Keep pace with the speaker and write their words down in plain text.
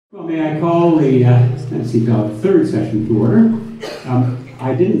Well, may I call the third session to order.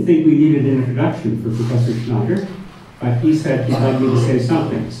 I didn't think we needed an introduction for Professor Schneider, but he said he'd like me to say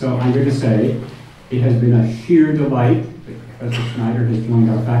something. So I'm going to say it has been a sheer delight that Professor Schneider has joined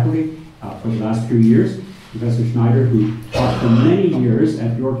our faculty for the last few years. Professor Schneider, who taught for many years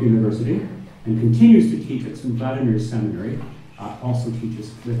at York University and continues to teach at St. Vladimir's Seminary, also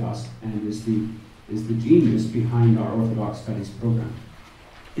teaches with us and is the genius behind our Orthodox Studies program.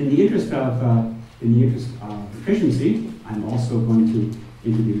 In the interest of efficiency, I'm also going to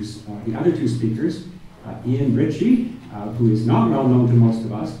introduce the other two speakers, Ian Ritchie, who is not well known to most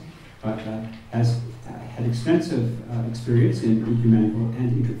of us, but has had extensive experience in ecumenical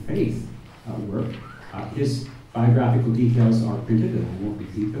and interfaith work. His biographical details are printed, and I won't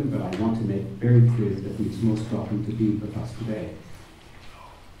repeat them, but I want to make very clear that he is most welcome to be with us today.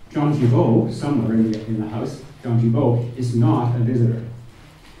 John Gibault, somewhere in the house, John Gibault is not a visitor.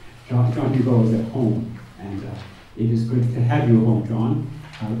 John Gibault is at home, and it is good to have you home, John.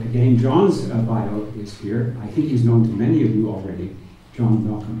 Again, John's bio is here. I think he's known to many of you already. John,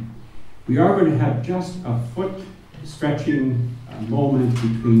 welcome. We are going to have just a foot-stretching moment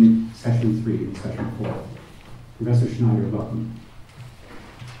between session 3 and session 4. Professor Schneider, welcome.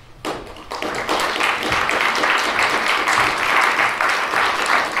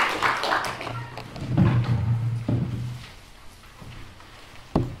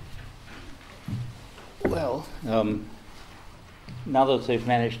 Now that they've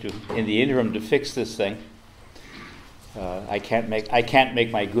managed to, in the interim, to fix this thing, I can't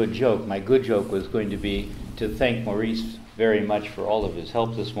make my good joke. My good joke was going to be to thank Maurice very much for all of his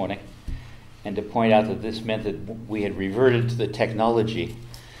help this morning, and to point out that this meant that we had reverted to the technology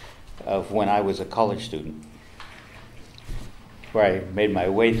of when I was a college student, where I made my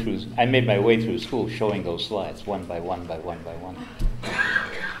way through school showing those slides one by one by one by one.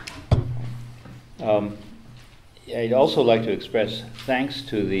 I'd also like to express thanks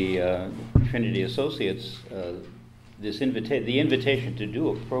to the Trinity Associates. The invitation to do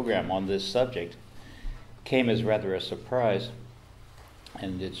a program on this subject came as rather a surprise,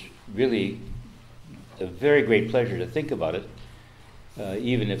 and it's really a very great pleasure to think about it,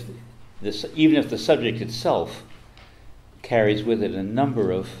 even if the subject itself carries with it a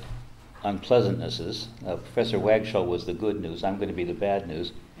number of unpleasantnesses. Professor Wagshall was the good news. I'm going to be the bad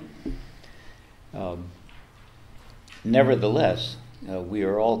news. Nevertheless, we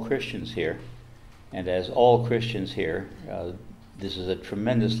are all Christians here, and as all Christians here, this is a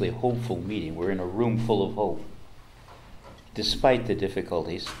tremendously hopeful meeting. We're in a room full of hope, despite the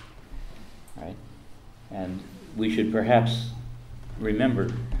difficulties, right? And we should perhaps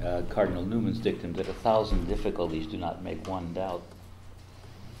remember Cardinal Newman's dictum that 1,000 difficulties do not make one doubt,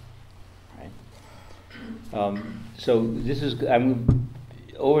 right? So this is,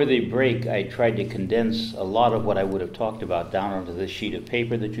 over the break, I tried to condense a lot of what I would have talked about down onto this sheet of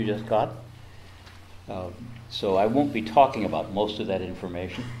paper that you just got. So I won't be talking about most of that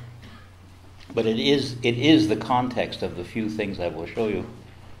information, but it is the context of the few things I will show you.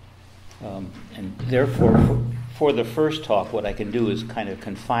 And therefore, for the first talk, what I can do is kind of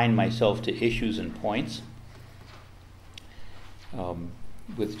confine myself to issues and points,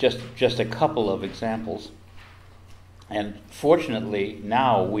 with just a couple of examples. And fortunately,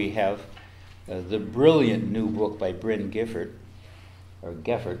 now we have the brilliant new book by Bryn Gifford,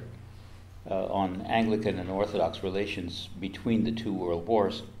 on Anglican and Orthodox relations between the two world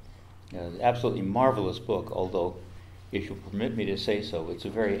wars. Absolutely marvelous book, although, if you'll permit me to say so, it's a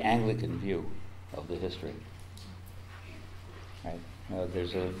very Anglican view of the history. Right?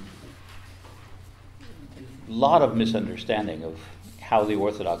 There's a lot of misunderstanding of how the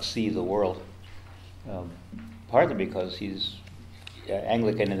Orthodox see the world. Partly because he's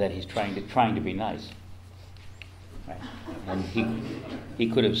Anglican and that he's trying to be nice, right? And he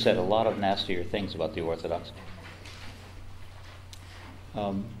could have said a lot of nastier things about the Orthodox.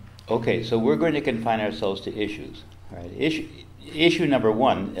 Okay, so we're going to confine ourselves to issues. All right. Issue number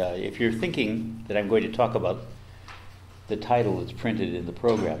one. If you're thinking that I'm going to talk about the title that's printed in the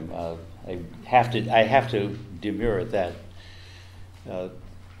program, I have to demur at that.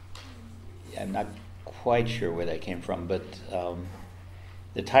 I'm not quite sure where that came from, but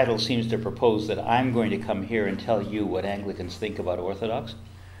the title seems to propose that I'm going to come here and tell you what Anglicans think about Orthodox,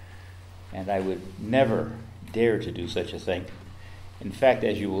 and I would never dare to do such a thing. In fact,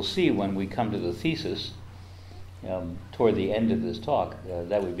 as you will see when we come to the thesis, toward the end of this talk,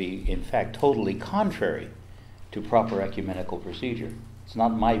 that would be, in fact, totally contrary to proper ecumenical procedure. It's not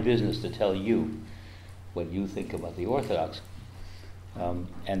my business to tell you what you think about the Orthodox.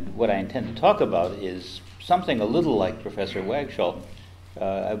 And what I intend to talk about is something a little like Professor Wagshall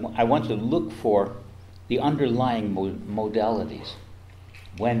I want to look for the underlying modalities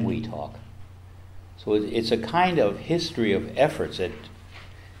when we talk. So it's a kind of history of efforts at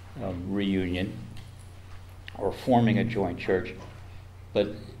reunion or forming a joint church, but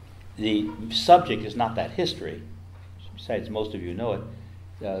the subject is not that history. Besides, most of you know it.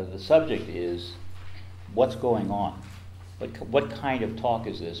 The subject is what's going on. What kind of talk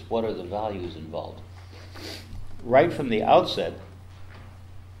is this? What are the values involved? Right from the outset,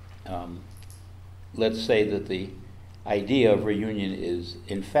 let's say that the idea of reunion is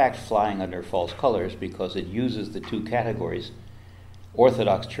in fact flying under false colors because it uses the two categories,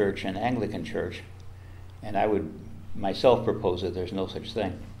 Orthodox Church and Anglican Church, and I would myself propose that there's no such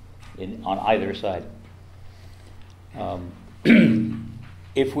thing on either side.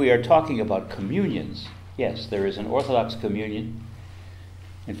 If we are talking about communions, yes, there is an Orthodox communion.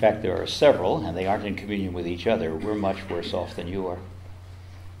 In fact, there are several, and they aren't in communion with each other. We're much worse off than you are.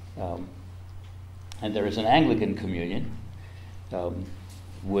 And there is an Anglican communion,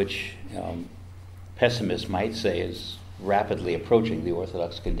 which pessimists might say is rapidly approaching the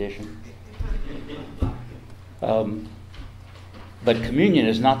Orthodox condition. But communion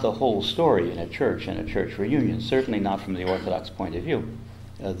is not the whole story in a church and a church reunion, certainly not from the Orthodox point of view.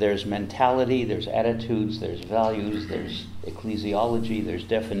 There's mentality, there's attitudes, there's values, there's ecclesiology, there's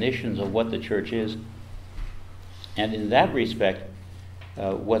definitions of what the church is. And in that respect,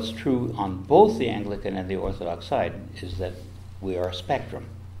 what's true on both the Anglican and the Orthodox side is that we are a spectrum.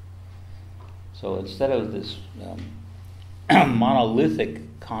 So instead of this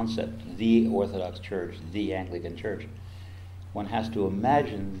monolithic concept, the Orthodox Church, the Anglican Church, one has to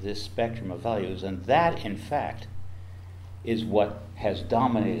imagine this spectrum of values, and that, in fact, is what has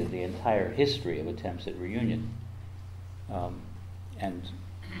dominated the entire history of attempts at reunion. And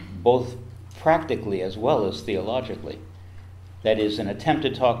both practically as well as theologically. That is, an attempt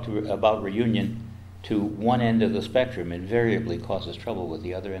to talk about reunion to one end of the spectrum invariably causes trouble with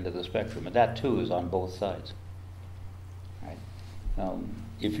the other end of the spectrum, and that too is on both sides. Right?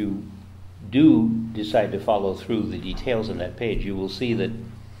 If you do decide to follow through the details on that page, you will see that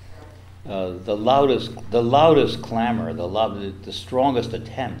the loudest clamor, the strongest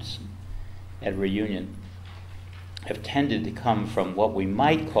attempts at reunion have tended to come from what we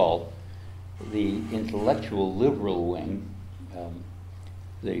might call the intellectual liberal wing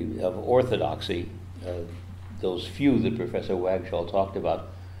of orthodoxy, those few that Professor Wagshall talked about,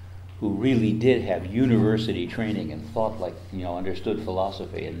 who really did have university training and thought like, understood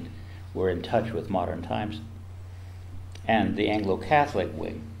philosophy and were in touch with modern times, and the Anglo-Catholic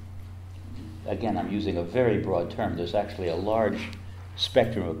wing. Again, I'm using a very broad term. There's actually a large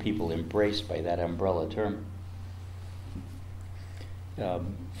spectrum of people embraced by that umbrella term.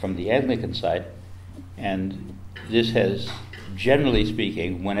 From the Anglican side, and this has, generally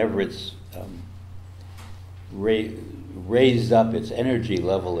speaking, whenever it's raised up its energy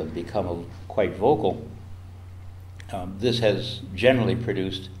level and become quite vocal, this has generally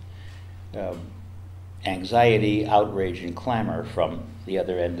produced anxiety, outrage, and clamor from the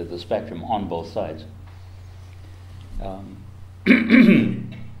other end of the spectrum on both sides.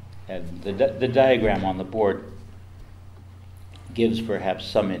 And the diagram on the board gives perhaps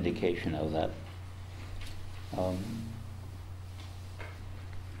some indication of that.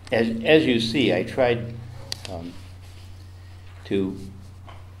 As you see, I tried to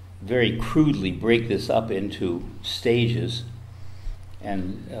very crudely break this up into stages,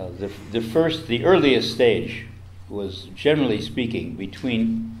 and the earliest stage was, generally speaking,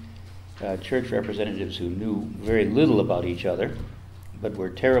 between church representatives who knew very little about each other, but were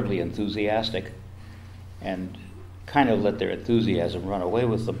terribly enthusiastic, and kind of let their enthusiasm run away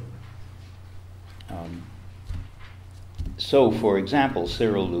with them. So, for example,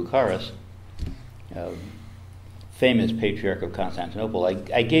 Cyril Lucaris, famous Patriarch of Constantinople,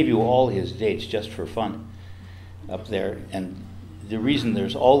 I gave you all his dates just for fun up there, and the reason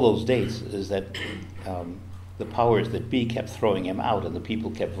there's all those dates is that the powers that be kept throwing him out and the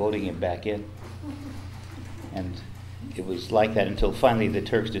people kept voting him back in. And it was like that until finally the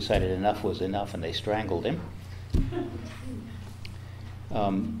Turks decided enough was enough and they strangled him.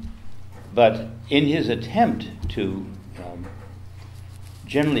 But in his attempt to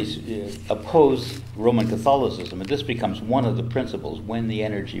generally oppose Roman Catholicism, and this becomes one of the principles when the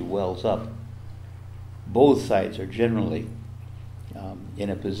energy wells up, both sides are generally in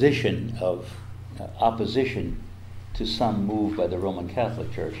a position of opposition to some move by the Roman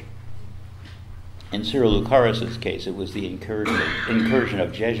Catholic Church. In Cyril Lucaris' case, it was the incursion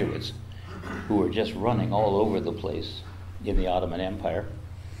of Jesuits who were just running all over the place in the Ottoman Empire,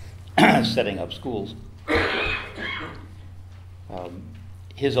 setting up schools.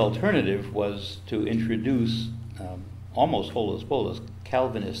 his alternative was to introduce almost holus bolus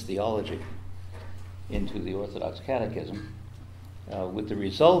Calvinist theology into the Orthodox Catechism, with the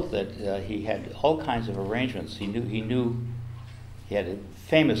result that he had all kinds of arrangements. He had a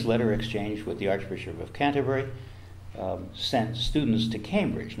famous letter exchange with the Archbishop of Canterbury, sent students to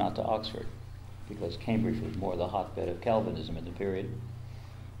Cambridge, not to Oxford, because Cambridge was more the hotbed of Calvinism in the period.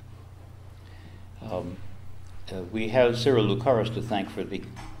 We have Cyril Lucaris to thank for the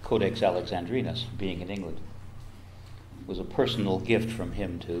Codex Alexandrinus being in England. It was a personal gift from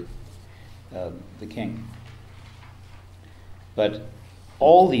him to the king. But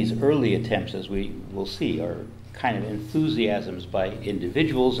all these early attempts, as we will see, are kind of enthusiasms by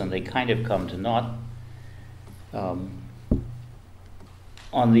individuals, and they kind of come to naught.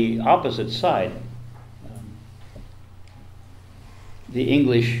 On the opposite side, the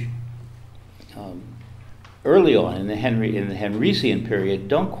English early on in the Henrician period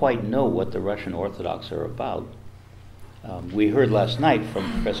don't quite know what the Russian Orthodox are about. We heard last night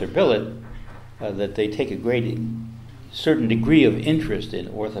from Professor Billet that they take a certain degree of interest in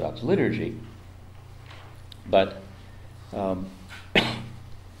Orthodox liturgy, but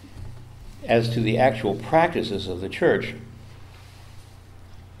as to the actual practices of the Church,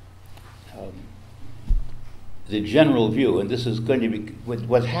 the general view, and this is going to be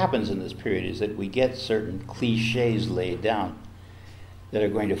what happens in this period, is that we get certain cliches laid down that are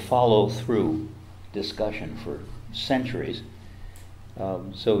going to follow through discussion for centuries.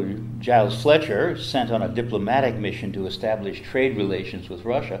 So Giles Fletcher, sent on a diplomatic mission to establish trade relations with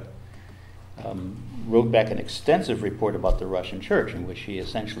Russia, wrote back an extensive report about the Russian Church in which he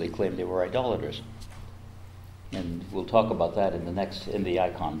essentially claimed they were idolaters. And we'll talk about that in the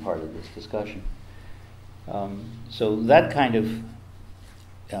icon part of this discussion. So that kind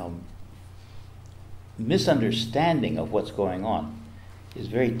of misunderstanding of what's going on is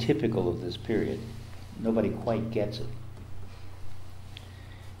very typical of this period. Nobody quite gets it.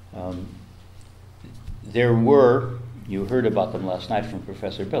 There were, you heard about them last night from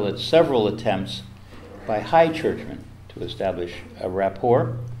Professor Billet, several attempts by high churchmen to establish a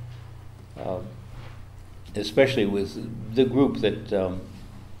rapport, especially with the group that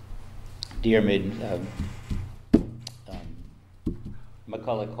Diarmaid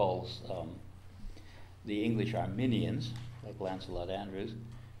McCulloch calls the English Arminians, like Lancelot Andrews,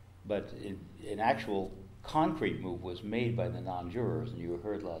 but an actual concrete move was made by the non-jurors, and you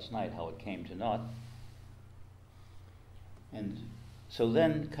heard last night how it came to naught. And so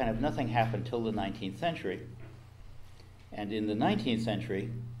then kind of nothing happened till the 19th century. And in the 19th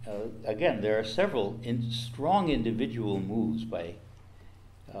century, again, there are several strong individual moves by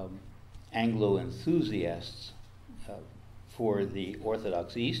Anglo enthusiasts for the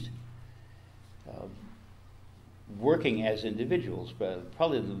Orthodox East, working as individuals. But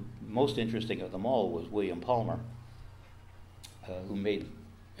probably the most interesting of them all was William Palmer, who made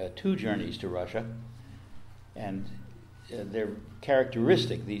 2 journeys to Russia. And they're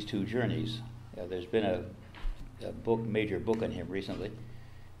characteristic, these 2 journeys. There's been a major book on him recently.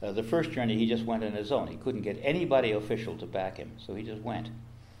 The first journey, he just went on his own. He couldn't get anybody official to back him, so he just went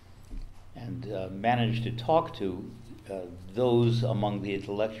and managed to talk to those among the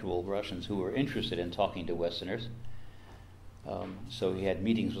intellectual Russians who were interested in talking to Westerners. So he had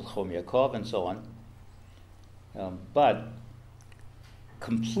meetings with Khomiakov and so on, but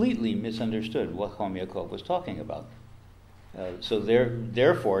completely misunderstood what Khomiakov was talking about. So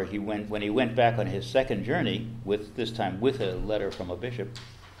therefore, when he went back on his second journey, this time with a letter from a bishop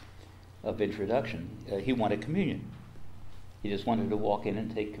of introduction, he wanted communion. He just wanted to walk in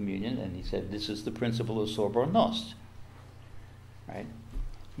and take communion, and he said, "This is the principle of sobornost." Right?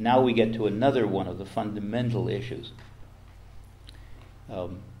 Now we get to another one of the fundamental issues.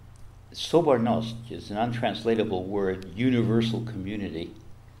 Sobornost is an untranslatable word, universal community.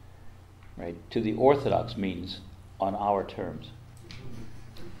 Right? To the Orthodox means on our terms.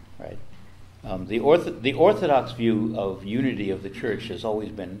 Right? The Orthodox view of unity of the Church has always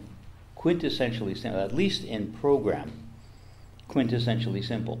been quintessentially simple, at least in program, quintessentially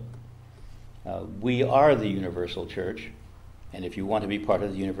simple. We are the universal Church, and if you want to be part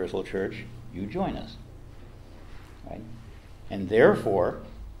of the universal Church, you join us. Right? And therefore,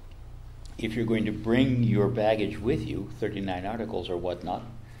 if you're going to bring your baggage with you, 39 articles or whatnot,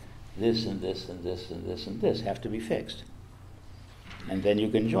 this and this and this and this and this have to be fixed. And then you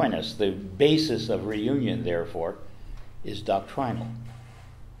can join us. The basis of reunion, therefore, is doctrinal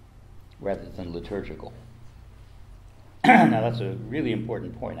rather than liturgical. Now that's a really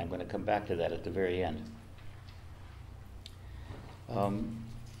important point. I'm going to come back to that at the very end.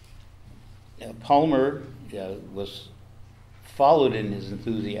 Palmer was followed in his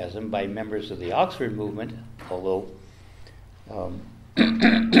enthusiasm by members of the Oxford movement, although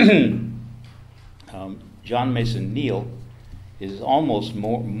John Mason Neale is almost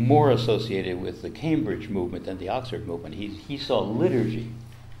more associated with the Cambridge movement than the Oxford movement. He saw liturgy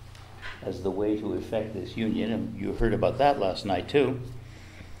as the way to effect this union, and you heard about that last night too.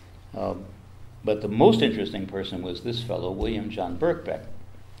 But the most interesting person was this fellow, William John Birkbeck,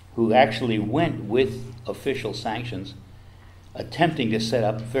 who actually went with official sanctions, attempting to set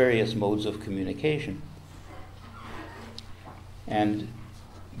up various modes of communication. And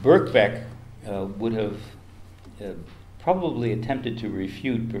Birkbeck would have probably attempted to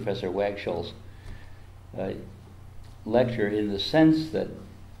refute Professor Wagshall's lecture in the sense that,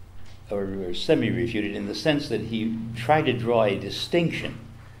 or semi-refuted, in the sense that he tried to draw a distinction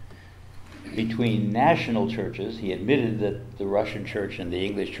between national churches. He admitted that the Russian church and the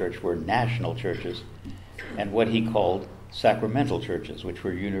English church were national churches, and what he called sacramental churches, which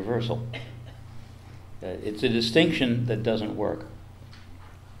were universal. It's a distinction that doesn't work.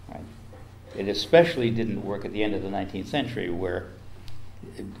 Right? It especially didn't work at the end of the 19th century, where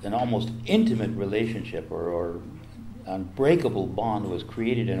an almost intimate relationship or unbreakable bond was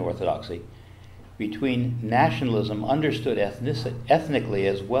created in Orthodoxy between nationalism, understood ethnically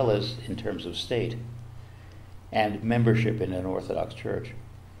as well as in terms of state, and membership in an Orthodox church.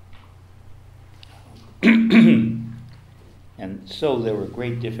 And so there were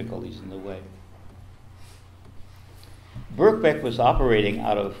great difficulties in the way. Birkbeck was operating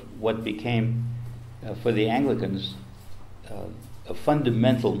out of what became, for the Anglicans, a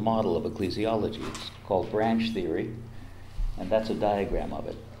fundamental model of ecclesiology. It's called branch theory, and that's a diagram of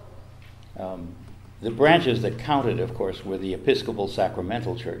it. The branches that counted, of course, were the Episcopal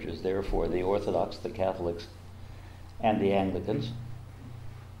sacramental churches, therefore the Orthodox, the Catholics, and the Anglicans,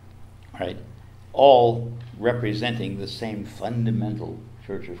 right? All representing the same fundamental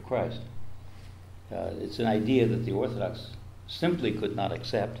Church of Christ. It's an idea that the Orthodox simply could not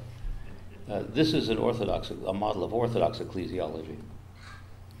accept. This is a model of Orthodox ecclesiology,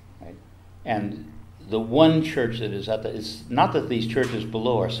 right? And the one church that is it's not that these churches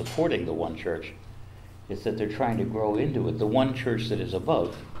below are supporting the one church, it's that they're trying to grow into it. The one church that is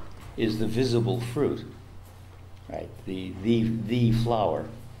above is the visible fruit, right? The flower.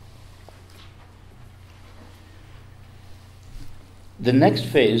 The next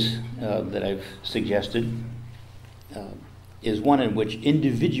phase that I've suggested is one in which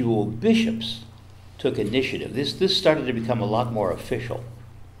individual bishops took initiative. This started to become a lot more official.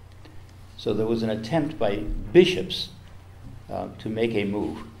 So there was an attempt by bishops to make a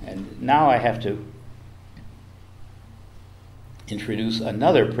move. And now I have to introduce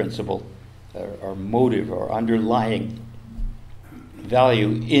another principle or motive or underlying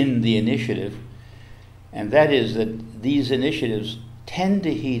value in the initiative, and that is that these initiatives tend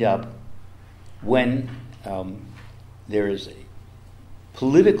to heat up when there is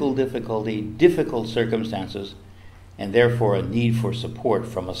political difficulty, difficult circumstances, and therefore a need for support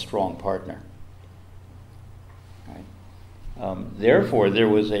from a strong partner. Right? Therefore, there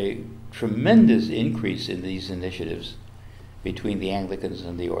was a tremendous increase in these initiatives between the Anglicans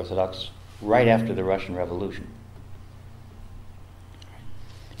and the Orthodox right after the Russian Revolution.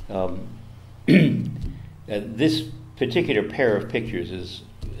 This particular pair of pictures is,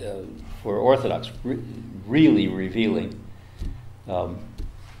 for Orthodox, really revealing. In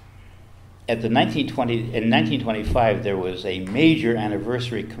 1925, there was a major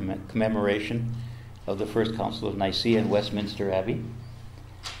anniversary commemoration of the First Council of Nicaea in Westminster Abbey,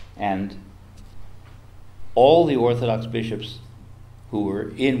 and all the Orthodox bishops who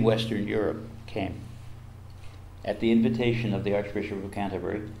were in Western Europe came at the invitation of the Archbishop of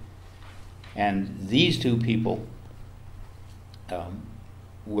Canterbury. And these two people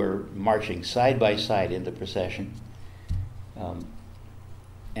were marching side by side in the procession,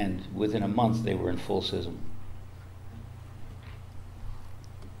 and within a month they were in full schism.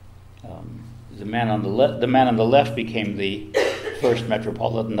 The man on the left became the first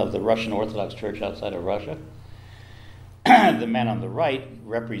Metropolitan of the Russian Orthodox Church outside of Russia. The man on the right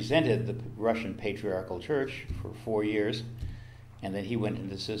represented the Russian Patriarchal Church for 4 years, and then he went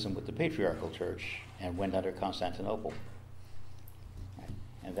into schism with the Patriarchal Church and went under Constantinople.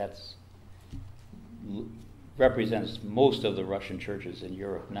 And that's represents most of the Russian churches in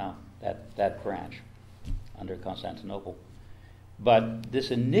Europe now, that branch under Constantinople. But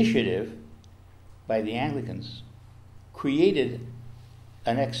this initiative by the Anglicans created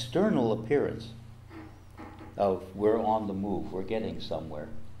an external appearance of we're on the move, we're getting somewhere.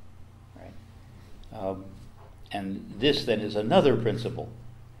 Right? And this then is another principle,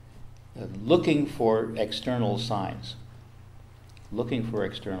 looking for external signs. looking for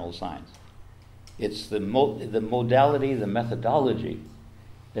external signs. It's the modality, the methodology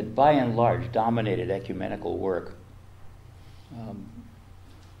that by and large dominated ecumenical work,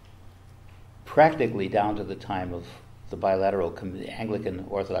 practically down to the time of the Anglican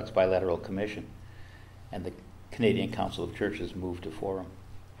Orthodox Bilateral Commission and the Canadian Council of Churches moved to Forum.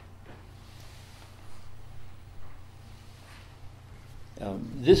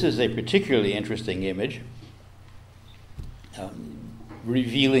 This is a particularly interesting image,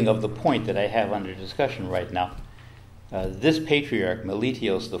 revealing of the point that I have under discussion right now. This patriarch,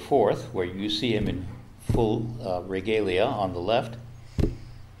 Meletios IV, where you see him in full regalia on the left,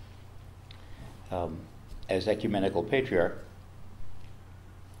 as ecumenical patriarch,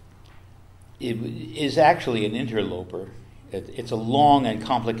 is actually an interloper. It's a long and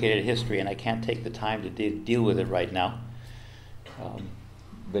complicated history, and I can't take the time to deal with it right now.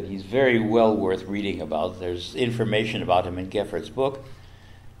 But he's very well worth reading about. There's information about him in Geffert's book,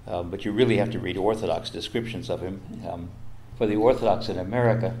 but you really have to read Orthodox descriptions of him. For the Orthodox in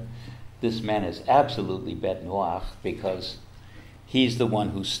America, this man is absolutely bête noire because he's the one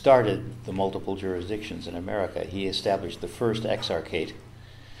who started the multiple jurisdictions in America. He established the first exarchate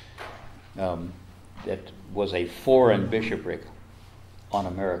that was a foreign bishopric on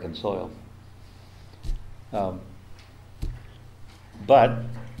American soil. But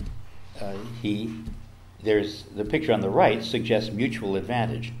there's the picture on the right suggests mutual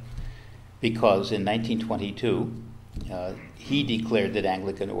advantage because in 1922 he declared that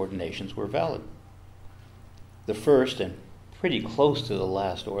Anglican ordinations were valid. The first and pretty close to the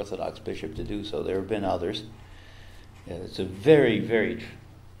last Orthodox bishop to do so. There have been others. It's a very, very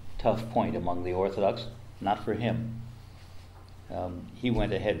tough point among the Orthodox, not for him. He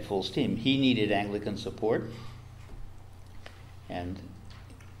went ahead full steam. He needed Anglican support. And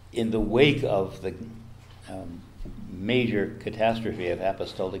in the wake of the major catastrophe of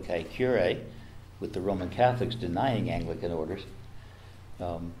apostolicae curiae, with the Roman Catholics denying Anglican orders,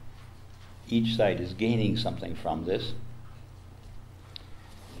 each side is gaining something from this.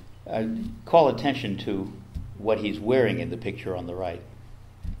 I call attention to what he's wearing in the picture on the right.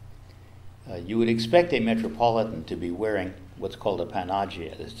 You would expect a Metropolitan to be wearing what's called a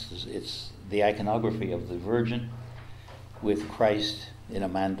panagia. It's the iconography of the Virgin with Christ in a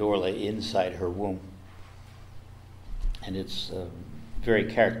mandorla inside her womb. And it's a very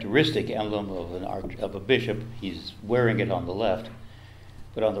characteristic emblem of a bishop. He's wearing it on the left.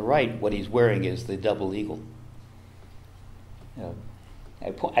 But on the right, what he's wearing is the double eagle.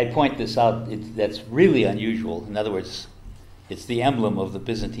 I point this out. That's really unusual. In other words, it's the emblem of the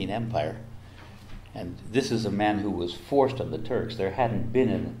Byzantine Empire. And this is a man who was forced on the Turks. There hadn't been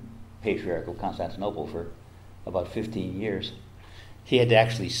a patriarch of Constantinople for about 15 years. He had to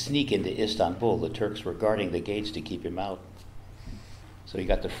actually sneak into Istanbul. The Turks were guarding the gates to keep him out. So he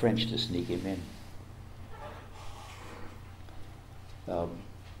got the French to sneak him in.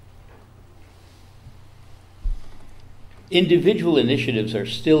 Individual initiatives are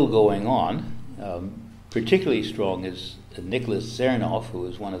still going on. Particularly strong is Nicholas Zernov, who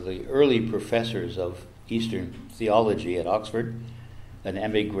was one of the early professors of Eastern theology at Oxford, an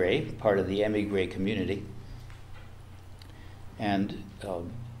émigré, part of the émigré community. And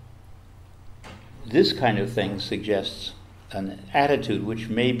this kind of thing suggests an attitude which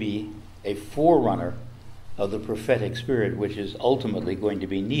may be a forerunner of the prophetic spirit, which is ultimately going to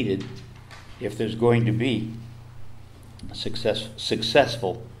be needed if there's going to be a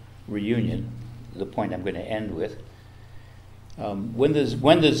successful reunion, the point I'm going to end with. When the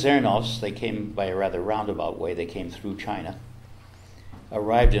Zernovs, they came by a rather roundabout way, they came through China,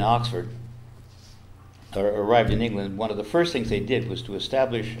 arrived in Oxford, or arrived in England, one of the first things they did was to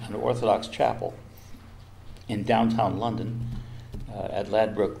establish an Orthodox chapel in downtown London at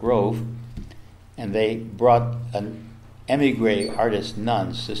Ladbroke Grove, and they brought an émigré artist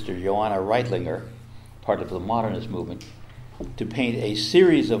nun, Sister Joanna Reitlinger, part of the modernist movement, to paint a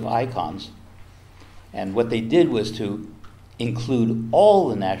series of icons. And what they did was to include all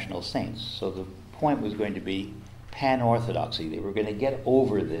the national saints. So the point was going to be pan-Orthodoxy. They were going to get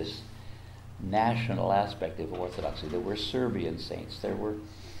over this national aspect of Orthodoxy. There were Serbian saints, there were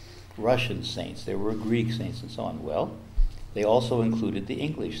Russian saints, there were Greek saints, and so on. Well, they also included the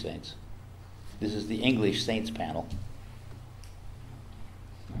English saints. This is the English saints panel.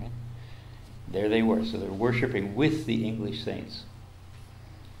 All right. There they were. So they're worshiping with the English saints.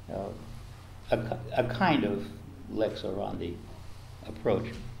 A kind of lex orandi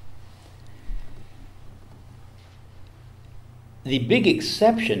approach. The big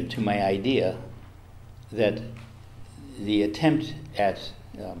exception to my idea that the attempt at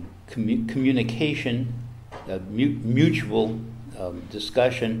communication, mutual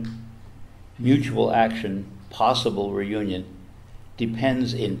discussion, mutual action, possible reunion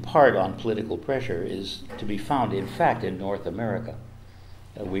depends in part on political pressure is to be found, in fact, in North America.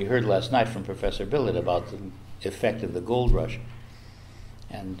 We heard last night from Professor Billett about the effect of the gold rush.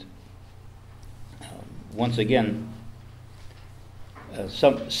 And once again,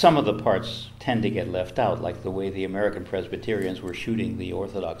 some of the parts tend to get left out, like the way the American Presbyterians were shooting the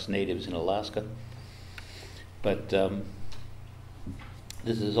Orthodox natives in Alaska. But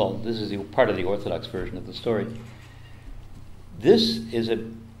this is part of the Orthodox version of the story. This is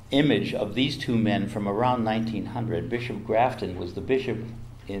an image of these two men from around 1900. Bishop Grafton was the bishop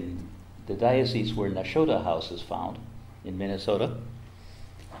in the diocese where Nashotah House is found in Minnesota.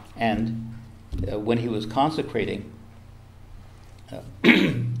 And when he was consecrating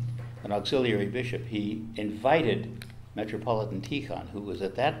an auxiliary bishop, he invited Metropolitan Tikhon, who was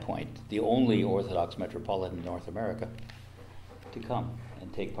at that point the only Orthodox metropolitan in North America, to come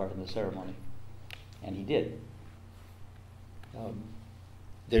and take part in the ceremony. And he did.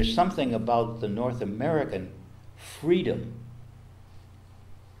 There's something about the North American freedom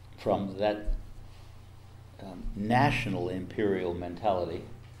from that national imperial mentality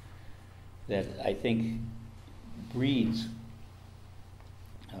that I think breeds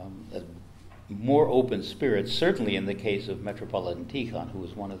a more open spirit, certainly in the case of Metropolitan Tikhon, who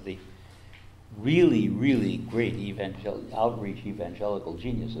was one of the really, really great outreach evangelical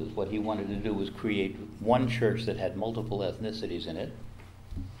geniuses. What he wanted to do was create one church that had multiple ethnicities in it.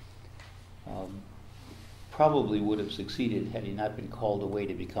 Probably would have succeeded had he not been called away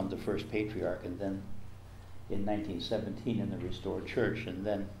to become the first patriarch, and then in 1917 in the restored church, and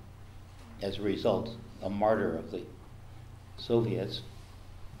then as a result a martyr of the Soviets.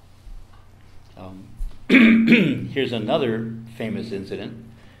 Here's another famous incident.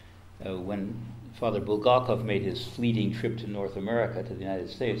 When Father Bulgakov made his fleeting trip to North America, to the United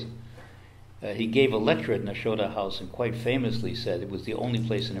States, he gave a lecture at Nashotah House and quite famously said it was the only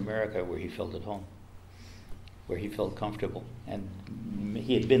place in America where he felt at home, where he felt comfortable. And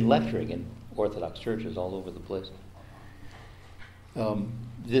he had been lecturing in Orthodox churches all over the place.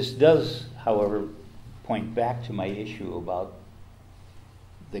 This does, however, point back to my issue about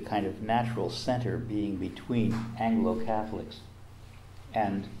the kind of natural center being between Anglo-Catholics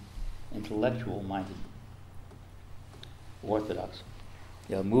and intellectual-minded Orthodox.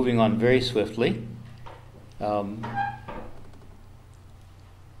 Moving on very swiftly. In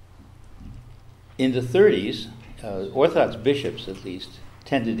the 30s, Orthodox bishops, at least,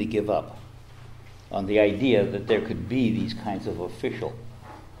 tended to give up on the idea that there could be these kinds of official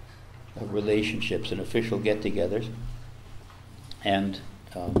relationships and official get-togethers, and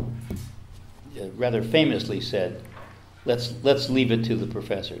rather famously said, let's leave it to the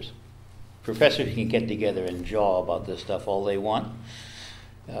professors. Professors can get together and jaw about this stuff all they want,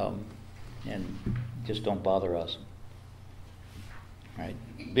 and just don't bother us. Right?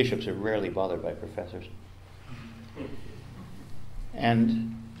 Bishops are rarely bothered by professors.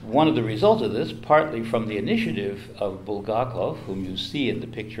 And one of the results of this, partly from the initiative of Bulgakov, whom you see in the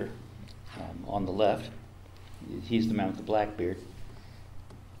picture on the left, he's the man with the black beard,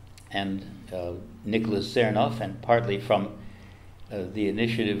 and Nicholas Zernov, and partly from the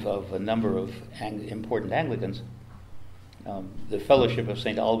initiative of a number of important Anglicans, the Fellowship of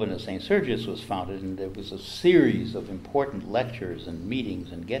St. Alban and St. Sergius was founded, and there was a series of important lectures and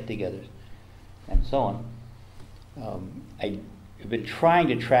meetings and get-togethers and so on. I've been trying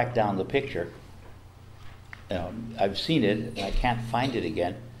to track down the picture. I've seen it, and I can't find it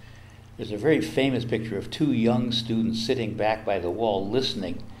again. There's a very famous picture of two young students sitting back by the wall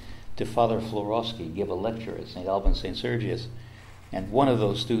listening to Father Florowski give a lecture at St. Alban St. Sergius. And one of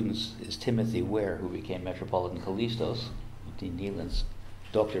those students is Timothy Ware, who became Metropolitan Kallistos, Dean Nealand's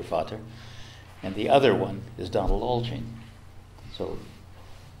Dr. Vater. And the other one is Donald Alchin. So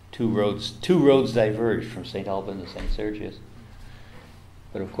two roads diverged from St. Alban to St. Sergius.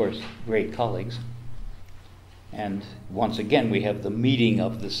 But of course, great colleagues. And once again, we have the meeting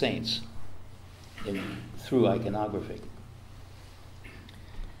of the saints through iconography.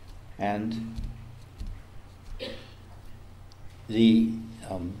 And the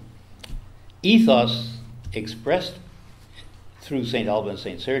ethos expressed through St. Alban and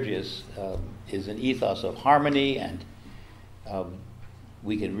St. Sergius is an ethos of harmony, and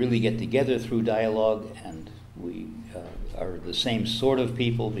we can really get together through dialogue, and we are the same sort of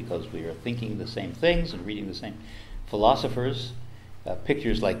people because we are thinking the same things and reading the same philosophers.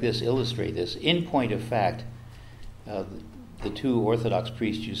 Pictures like this illustrate this. In point of fact, the two Orthodox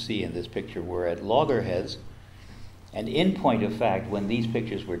priests you see in this picture were at loggerheads, and in point of fact, when these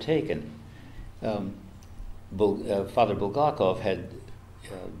pictures were taken, Father Bulgakov had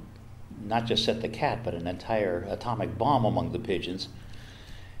not just set the cat, but an entire atomic bomb among the pigeons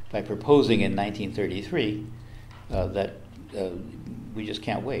by proposing in 1933 that we just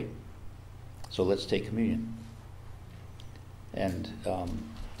can't wait. So let's take communion. And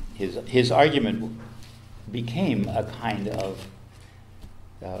his argument became a kind of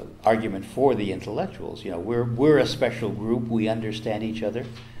argument for the intellectuals. You know, we're a special group. We understand each other.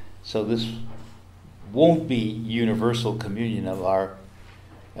 So this won't be universal communion of our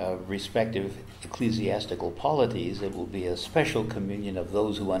respective ecclesiastical polities. It will be a special communion of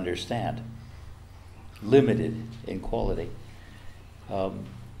those who understand, limited in quality.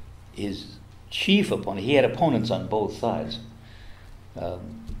 His chief opponent, he had opponents on both sides.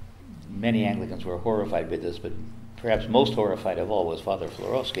 Many Anglicans were horrified by this, but perhaps most horrified of all was Father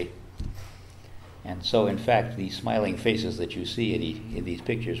Florovsky. And so, in fact, the smiling faces that you see in these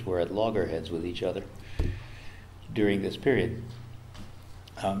pictures were at loggerheads with each other during this period.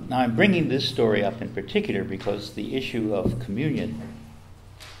 Now, I'm bringing this story up in particular because the issue of communion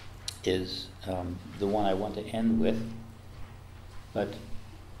is the one I want to end with. But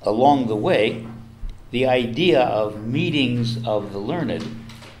along the way, the idea of meetings of the learned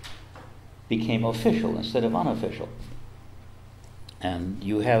became official instead of unofficial. And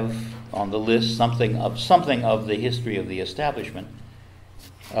you have on the list something of the history of the establishment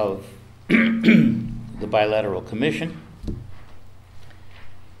of the Bilateral Commission.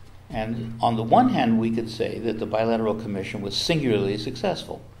 And on the one hand, we could say that the Bilateral Commission was singularly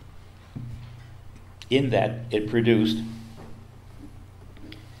successful in that it produced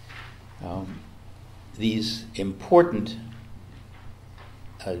these important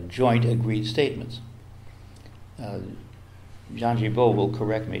joint agreed statements. Jean Gibault will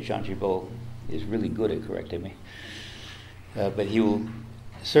correct me. Jean Gibault is really good at correcting me. But he will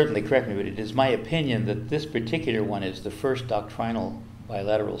certainly correct me. But it is my opinion that this particular one is the first doctrinal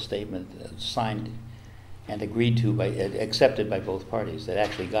bilateral statement signed and agreed to accepted by both parties that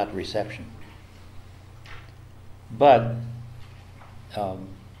actually got reception. But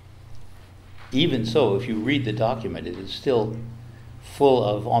even so, if you read the document, it is still full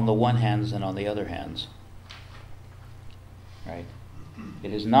of on the one hands and on the other hands. Right?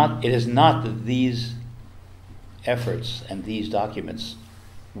 It is not that these efforts and these documents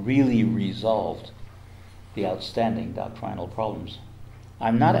really resolved the outstanding doctrinal problems.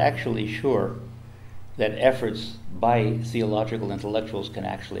 I'm not actually sure that efforts by theological intellectuals can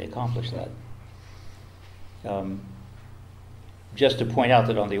actually accomplish that. Just to point out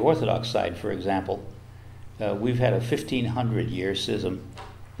that on the Orthodox side, for example, we've had a 1,500-year schism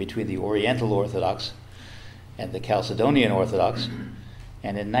between the Oriental Orthodox and the Chalcedonian Orthodox,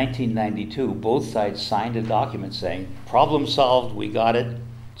 and in 1992, both sides signed a document saying, problem solved, we got it,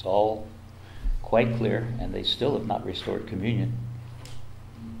 it's all quite clear, and they still have not restored communion.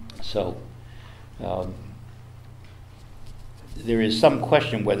 So, there is some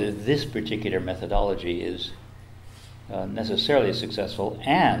question whether this particular methodology is necessarily successful,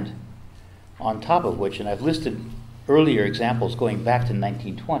 and on top of which, and I've listed earlier examples going back to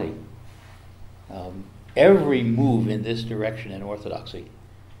 1920, every move in this direction in Orthodoxy,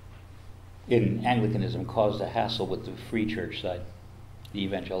 in Anglicanism, caused a hassle with the Free Church side, the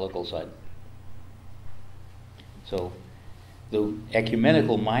evangelical side. So the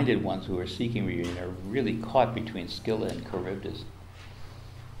ecumenical-minded ones who are seeking reunion are really caught between Scylla and Charybdis.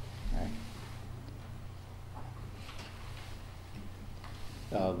 Right?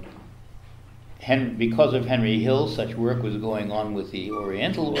 Because of Henry Hill, such work was going on with the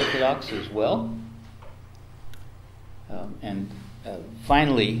Oriental Orthodox as well.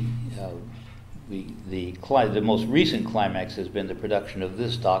 Finally, the most recent climax has been the production of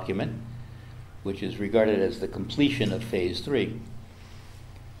this document, which is regarded as the completion of Phase 3.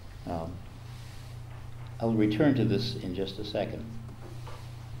 I'll return to this in just a second.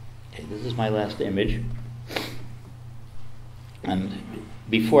 Okay, this is my last image. And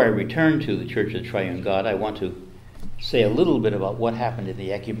before I return to the Church of the Triune God, I want to say a little bit about what happened in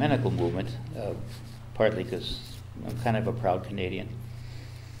the ecumenical movement, partly because I'm kind of a proud Canadian.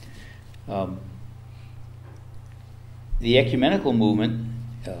 The ecumenical movement,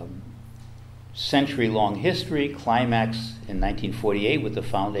 century-long history, climax in 1948 with the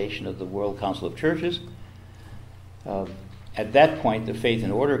foundation of the World Council of Churches. At that point, the Faith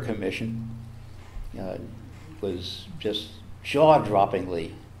and Order Commission was just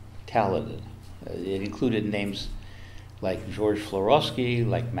jaw-droppingly talented. It included names like George Florovsky,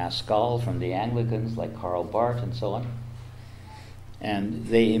 like Maskal from the Anglicans, like Karl Barth, and so on. And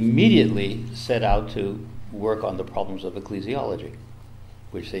they immediately set out to work on the problems of ecclesiology,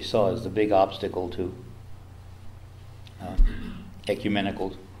 which they saw as the big obstacle to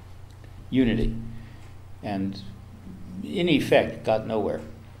ecumenical unity, and in effect got nowhere.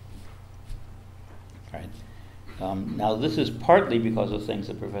 Right. Now this is partly because of things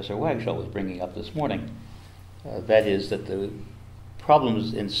that Professor Wagshaw was bringing up this morning. That is that the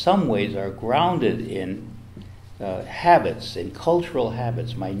problems in some ways are grounded in habits, in cultural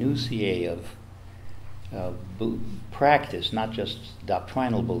habits, minutiae of practice, not just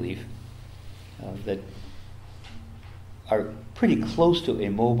doctrinal belief, that are pretty close to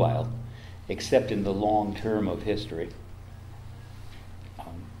immobile, except in the long term of history.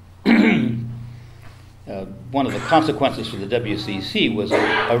 One of the consequences for the WCC was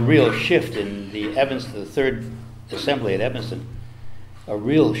a real shift in the Third Assembly at Evanston, a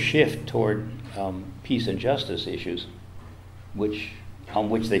real shift toward peace and justice issues, on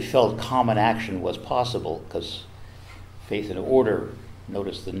which they felt common action was possible, because faith and order,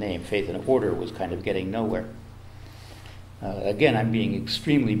 notice the name, faith and order was kind of getting nowhere. Again, I'm being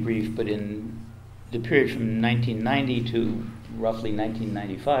extremely brief, but in the period from 1990 to roughly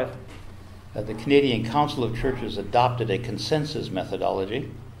 1995, the Canadian Council of Churches adopted a consensus methodology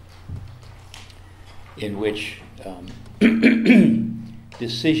in which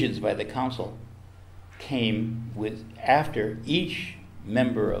decisions by the council came after each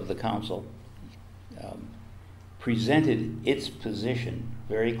member of the council presented its position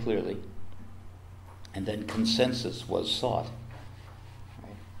very clearly, and then consensus was sought.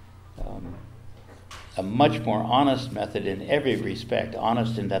 Right? A much more honest method in every respect,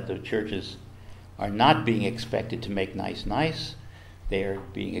 honest in that the churches are not being expected to make nice, they are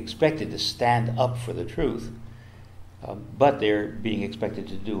being expected to stand up for the truth, but they're being expected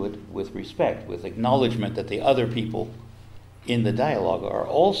to do it with respect, with acknowledgement that the other people in the dialogue are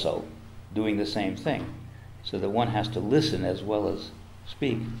also doing the same thing, so that one has to listen as well as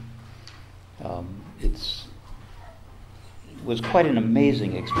speak. It was quite an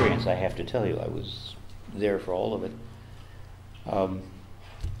amazing experience, I have to tell you. I was there for all of it.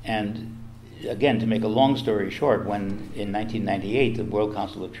 And again, to make a long story short, when in 1998 the World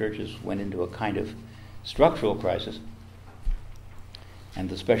Council of Churches went into a kind of structural crisis, and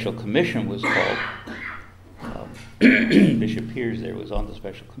the special commission was called, Bishop Piers there was on the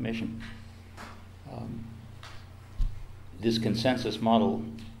special commission. This consensus model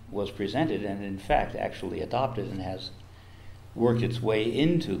was presented and in fact actually adopted and has worked its way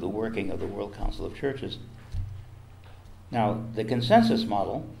into the working of the World Council of Churches. Now, the consensus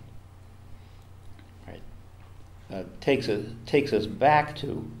model takes us back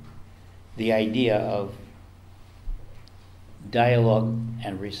to the idea of dialogue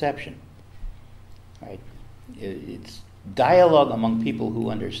and reception. Right? It's dialogue among people who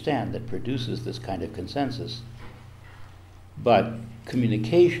understand that produces this kind of consensus, but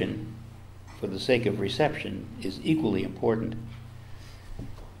communication for the sake of reception is equally important.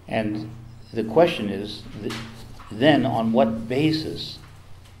 And the question is, then on what basis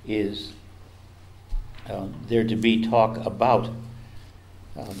is there to be talk about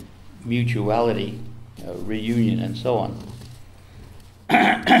mutuality, reunion, and so on?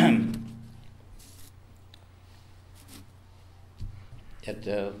 At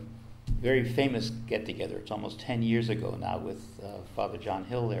a very famous get-together, it's almost 10 years ago now, with Father John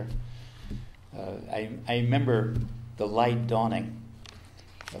Hill there, I remember the light dawning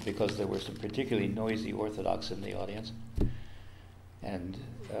because there were some particularly noisy Orthodox in the audience. And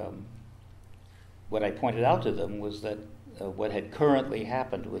what I pointed out to them was that what had currently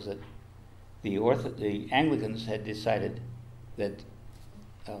happened was that the Anglicans had decided that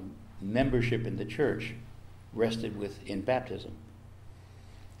membership in the church rested in baptism.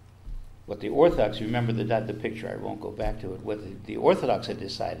 What the Orthodox, you remember the picture, I won't go back to it, what the Orthodox had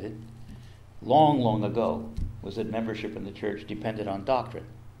decided long, long ago was that membership in the church depended on doctrine.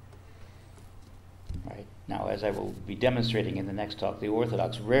 Right? Now, as I will be demonstrating in the next talk, the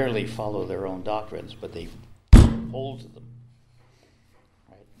Orthodox rarely follow their own doctrines, but they hold to them,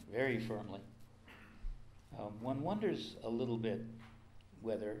 right, very firmly. One wonders a little bit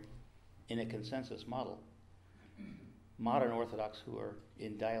whether, in a consensus model, modern Orthodox who are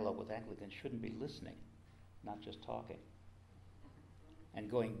in dialogue with Anglicans shouldn't be listening, not just talking. And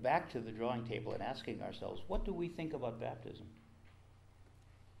going back to the drawing table and asking ourselves, what do we think about baptism?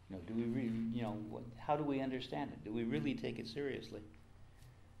 Do we really, how do we understand it? Do we really take it seriously?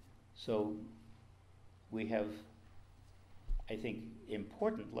 So we have, I think,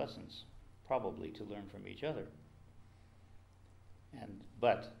 important lessons probably to learn from each other.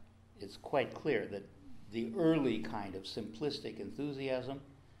 But it's quite clear that the early kind of simplistic enthusiasm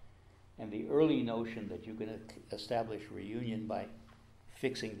and the early notion that you can establish reunion by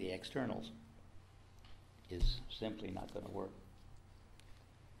fixing the externals is simply not going to work.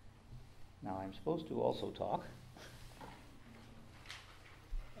 Now I'm supposed to also talk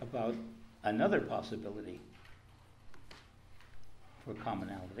about another possibility for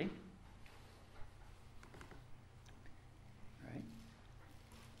commonality. Right?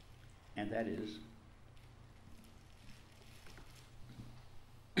 And that is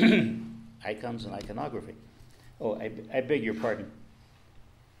icons and iconography. Oh, I beg your pardon.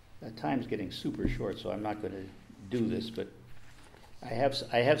 Time's getting super short, so I'm not going to do this, but I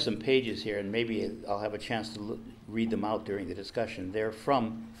have some pages here, and maybe I'll have a chance to read them out during the discussion. They're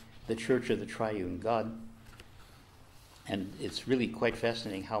from the Church of the Triune God, and it's really quite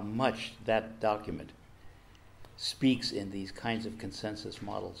fascinating how much that document speaks in these kinds of consensus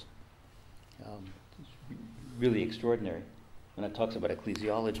models. It's really extraordinary when it talks about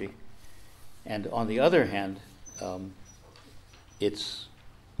ecclesiology. And on the other hand, it's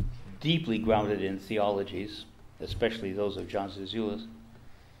deeply grounded in theologies, especially those of John Zizioulas,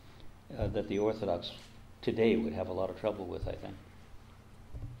 that the Orthodox today would have a lot of trouble with, I think.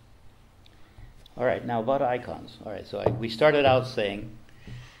 All right, now about icons. All right, so we started out saying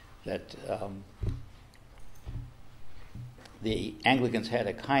that the Anglicans had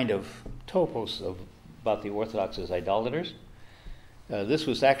a kind of topos about the Orthodox as idolaters. This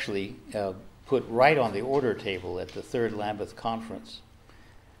was actually put right on the order table at the Third Lambeth Conference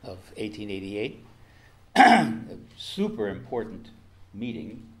of 1888. A super important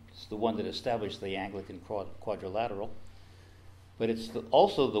meeting. It's the one that established the Anglican quadrilateral, but it's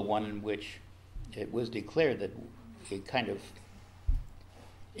also the one in which it was declared that a kind of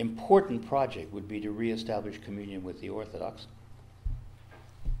important project would be to reestablish communion with the Orthodox.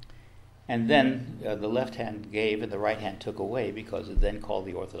 And then the left hand gave and the right hand took away, because it then called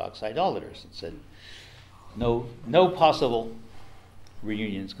the Orthodox idolaters. It said no possible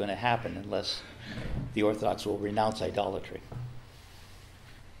reunion is going to happen unless the Orthodox will renounce idolatry.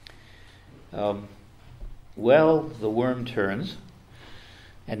 Well, the worm turns,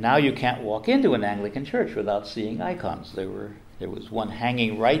 and now you can't walk into an Anglican church without seeing icons. There was one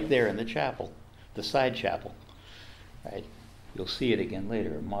hanging right there in the chapel, the side chapel. Right? You'll see it again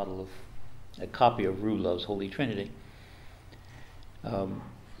later, a copy of Rouleau's Holy Trinity.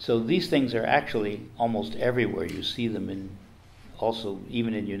 So these things are actually almost everywhere. You see them also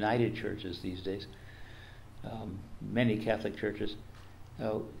even in United churches these days, many Catholic churches.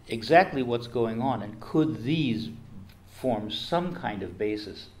 Exactly what's going on, and could these form some kind of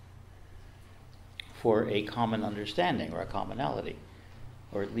basis for a common understanding or a commonality,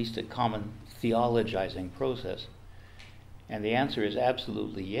 or at least a common theologizing process? And the answer is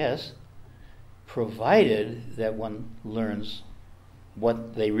absolutely yes, provided that one learns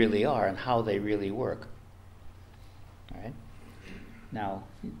what they really are and how they really work. All right? Now,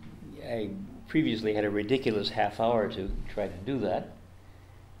 I previously had a ridiculous half hour to try to do that.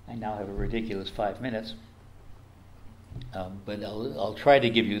 I now have a ridiculous 5 minutes. But I'll try to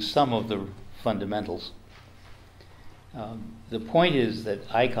give you some of the fundamentals. The point is that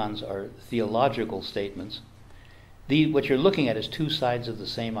icons are theological statements. What you're looking at is two sides of the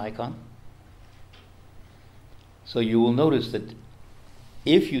same icon. So you will notice that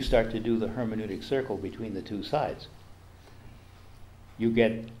if you start to do the hermeneutic circle between the two sides, you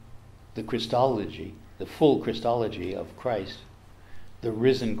get the Christology, the full Christology of Christ, the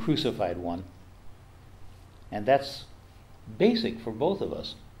risen crucified one. And that's basic for both of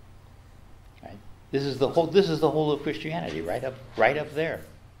us. Right? This is the whole of Christianity, right up there.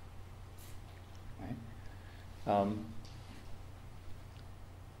 Right?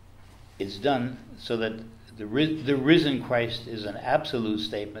 It's done so that the risen Christ is an absolute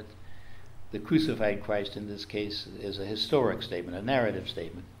statement. The crucified Christ, in this case, is a historic statement, a narrative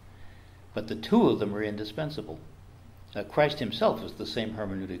statement. But the two of them are indispensable. Christ himself is the same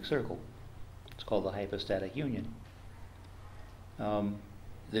hermeneutic circle. It's called the hypostatic union.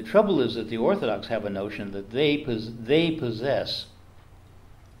 The trouble is that the Orthodox have a notion that they possess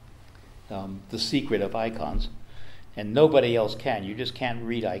the secret of icons, and nobody else can. You just can't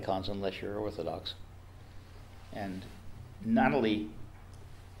read icons unless you're Orthodox. And not only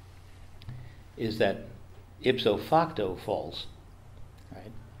is that ipso facto false,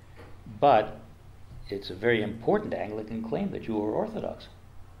 right? But it's a very important Anglican claim that you are Orthodox.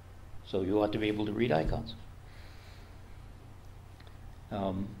 So you ought to be able to read icons.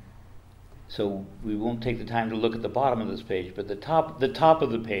 So we won't take the time to look at the bottom of this page, but the top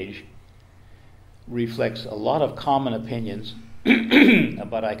of the page reflects a lot of common opinions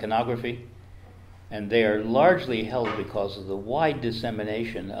about iconography, and they are largely held because of the wide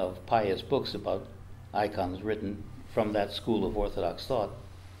dissemination of pious books about icons written from that school of Orthodox thought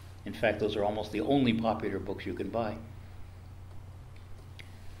In fact, those are almost the only popular books you can buy.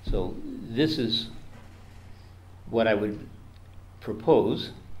 So this is what I would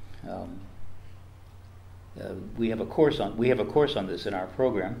propose. We have a course on this in our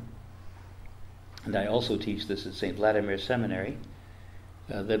program, and I also teach this at St. Vladimir Seminary.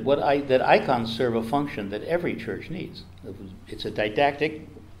 That icons serve a function that every church needs. It's a didactic,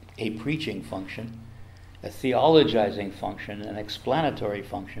 a preaching function, a theologizing function, an explanatory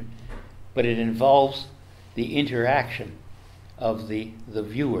function, but it involves the interaction of the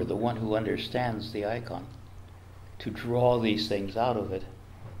viewer, the one who understands the icon, to draw these things out of it.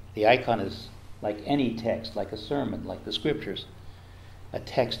 The icon is like any text, like a sermon, like the scriptures, a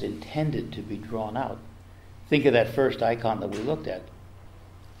text intended to be drawn out. Think of that first icon that we looked at.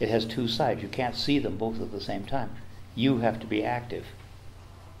 It has two sides. You can't see them both at the same time. You have to be active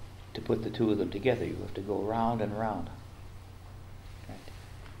to put the two of them together. You have to go round and round. Right?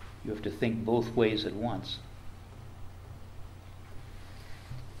 You have to think both ways at once.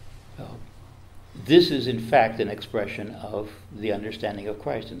 So, this is in fact an expression of the understanding of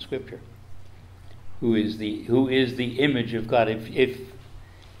Christ in Scripture, who is the image of God. If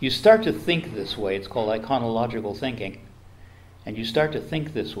you start to think this way, it's called iconological thinking, and you start to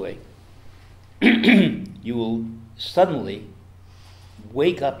think this way, you will suddenly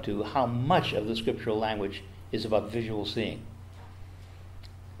wake up to how much of the scriptural language is about visual seeing.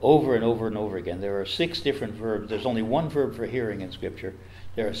 Over and over and over again. There are 6 different verbs. There's only one verb for hearing in Scripture.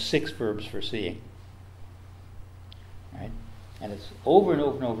 There are 6 verbs for seeing. Right? And it's over and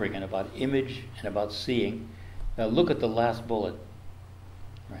over and over again about image and about seeing. Now look at the last bullet.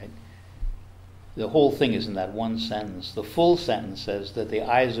 Right? The whole thing is in that one sentence. The full sentence says that the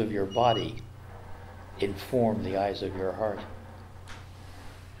eyes of your body inform the eyes of your heart.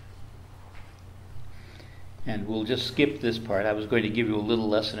 And we'll just skip this part. I was going to give you a little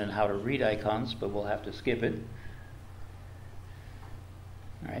lesson in how to read icons, but we'll have to skip it.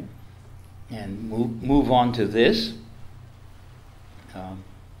 All right? And move on to this.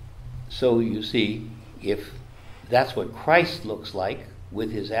 So you see, if that's what Christ looks like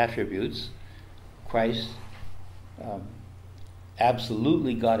with his attributes, Christ,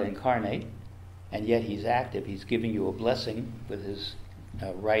 absolutely God incarnate, and yet he's active. He's giving you a blessing with his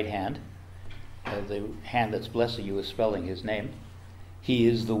right hand. The hand that's blessing you is spelling his name. He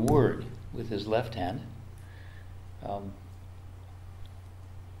is the Word with his left hand.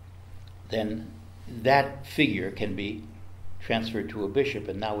 Then that figure can be transferred to a bishop,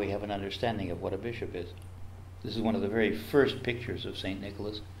 and now we have an understanding of what a bishop is. This is one of the very first pictures of St.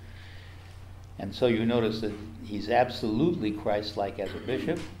 Nicholas. And so you notice that he's absolutely Christ-like as a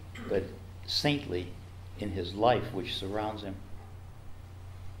bishop, but saintly in his life which surrounds him.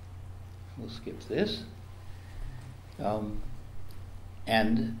 We'll skip this.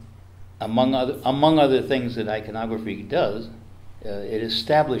 And among other things that iconography does, it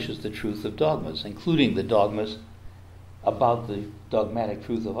establishes the truth of dogmas, including the dogmas about the dogmatic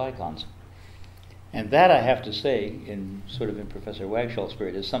truth of icons. And that, I have to say, in Professor Wagshall's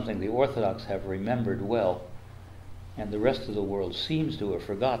spirit, is something the Orthodox have remembered well, and the rest of the world seems to have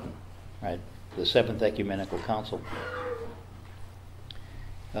forgotten. Right? The Seventh Ecumenical Council.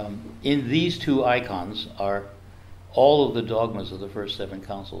 In these 2 icons are all of the dogmas of the first 7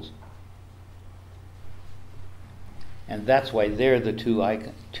 councils. And that's why they're the two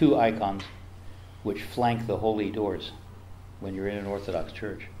icons which flank the holy doors when you're in an Orthodox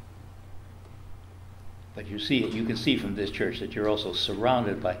church. But you can see from this church that you're also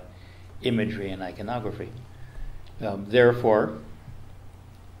surrounded by imagery and iconography. Therefore,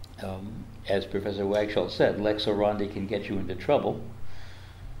 as Professor Wagshall said, lex orandi can get you into trouble.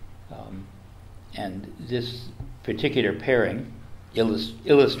 And this particular pairing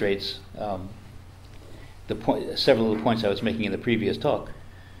illustrates several of the points I was making in the previous talk.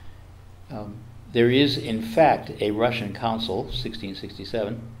 There is, in fact, a Russian council,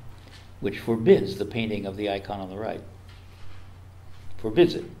 1667, which forbids the painting of the icon on the right.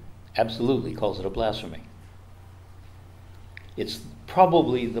 Forbids it. Absolutely calls it a blasphemy. It's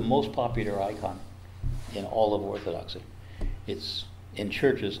probably the most popular icon in all of Orthodoxy. It's in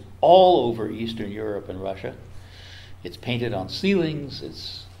churches all over Eastern Europe and Russia. It's painted on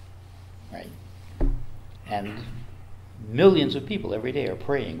ceilings. Right. And millions of people every day are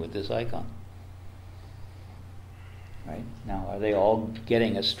praying with this icon. Right? Now, are they all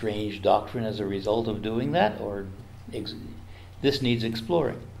getting a strange doctrine as a result of doing that, or this needs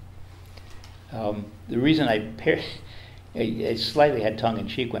exploring? The reason I slightly had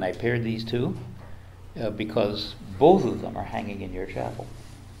tongue-in-cheek when I paired these 2, because both of them are hanging in your chapel.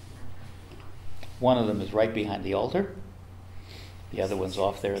 One of them is right behind the altar, The other one's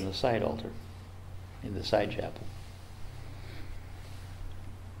off there in the side altar, in the side chapel.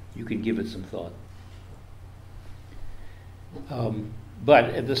 You can give it some thought. But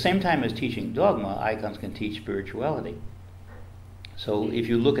at the same time as teaching dogma, icons can teach spirituality. So if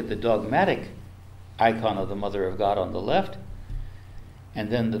you look at the dogmatic icon of the Mother of God on the left, and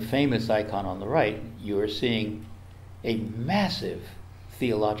then the famous icon on the right, you are seeing a massive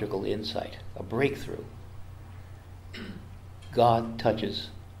theological insight, a breakthrough. God touches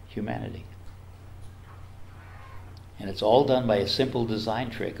humanity. And it's all done by a simple design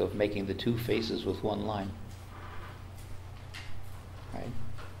trick of making the two faces with one line. Right?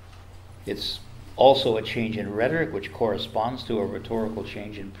 It's also a change in rhetoric, which corresponds to a rhetorical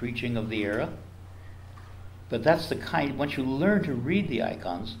change in preaching of the era. But that's the kind, once you learn to read the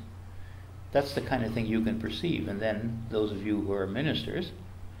icons, that's the kind of thing you can perceive. And then those of you who are ministers,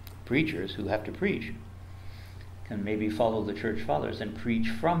 preachers who have to preach, can maybe follow the church fathers and preach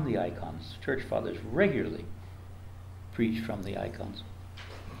from the icons. Church fathers regularly preach from the icons.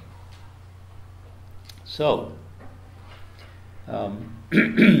 So,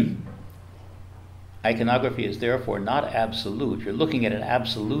 iconography is therefore not absolute. You're looking at an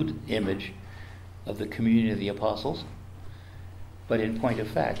absolute image of the communion of the apostles, but in point of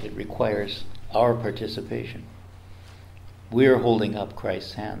fact, it requires our participation. We're holding up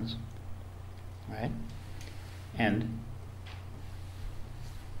Christ's hands, right? And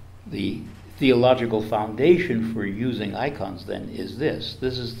the theological foundation for using icons then is this.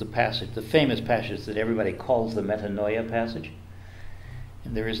 This is the passage, the famous passage that everybody calls the metanoia passage.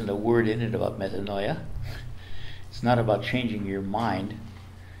 And there isn't a word in it about metanoia. It's not about changing your mind.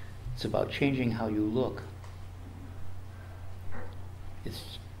 It's about changing how you look. It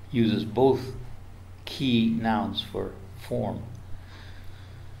uses both key nouns for form.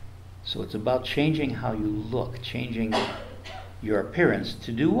 So it's about changing how you look, changing your appearance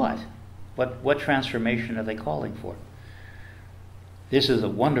to do what? What transformation are they calling for? This is a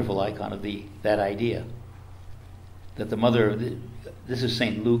wonderful icon of that idea. That the mother of this is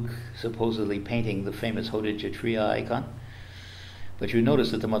St. Luke supposedly painting the famous Hodegetria icon. But you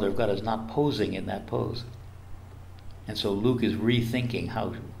notice that the Mother of God is not posing in that pose. And so Luke is rethinking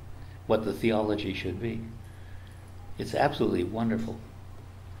what the theology should be. It's absolutely wonderful.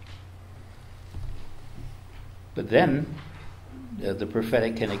 But then the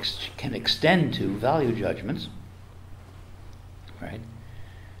prophetic can extend to value judgments, right?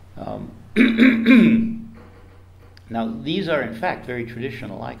 Now, these are in fact very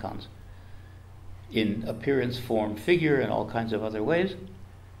traditional icons in appearance, form, figure, and all kinds of other ways.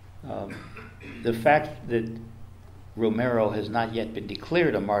 The fact that Romero has not yet been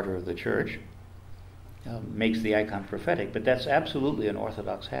declared a martyr of the Church makes the icon prophetic, but that's absolutely an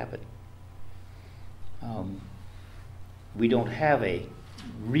Orthodox habit. We don't have a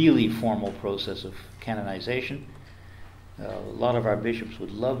really formal process of canonization. A lot of our bishops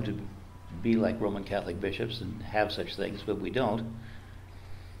would love to be like Roman Catholic bishops and have such things, but we don't.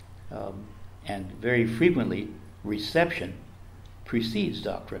 And very frequently, reception precedes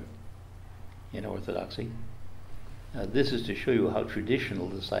doctrine in Orthodoxy. This is to show you how traditional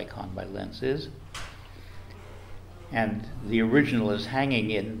this icon by Lentz is. And the original is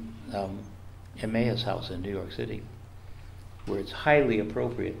hanging in Emmaus House in New York City, where it's highly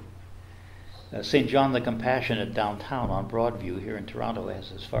appropriate. St. John the Compassionate downtown on Broadview here in Toronto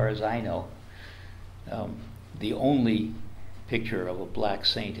has, as far as I know, the only picture of a black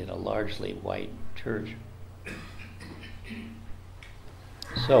saint in a largely white church.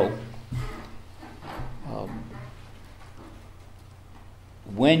 So,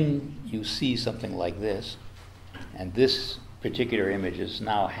 when you see something like this, and this particular image is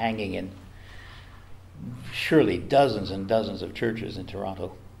now hanging in surely dozens and dozens of churches in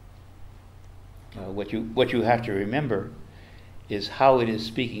Toronto, what you have to remember is how it is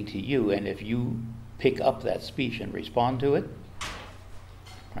speaking to you, and if you pick up that speech and respond to it,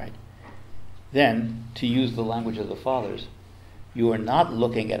 right, then, to use the language of the Fathers, you are not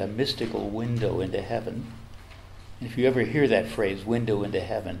looking at a mystical window into heaven. And if you ever hear that phrase, window into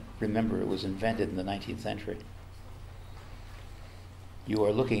heaven, remember it was invented in the 19th century. You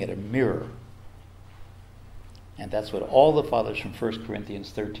are looking at a mirror. And that's what all the Fathers from 1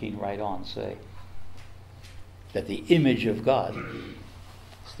 Corinthians 13 right on say. That the image of God,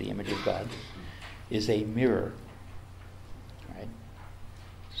 it's the image of God, is a mirror. Right?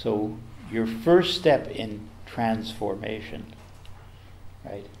 So your first step in transformation,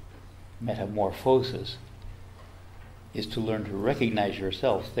 right, metamorphosis, is to learn to recognize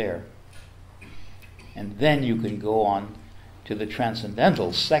yourself there. And then you can go on to the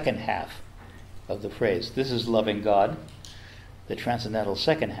transcendental second half of the phrase. This is loving God. The transcendental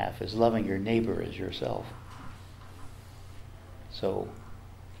second half is loving your neighbor as yourself. So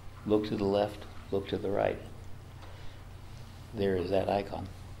look to the left, look to the right. There is that icon.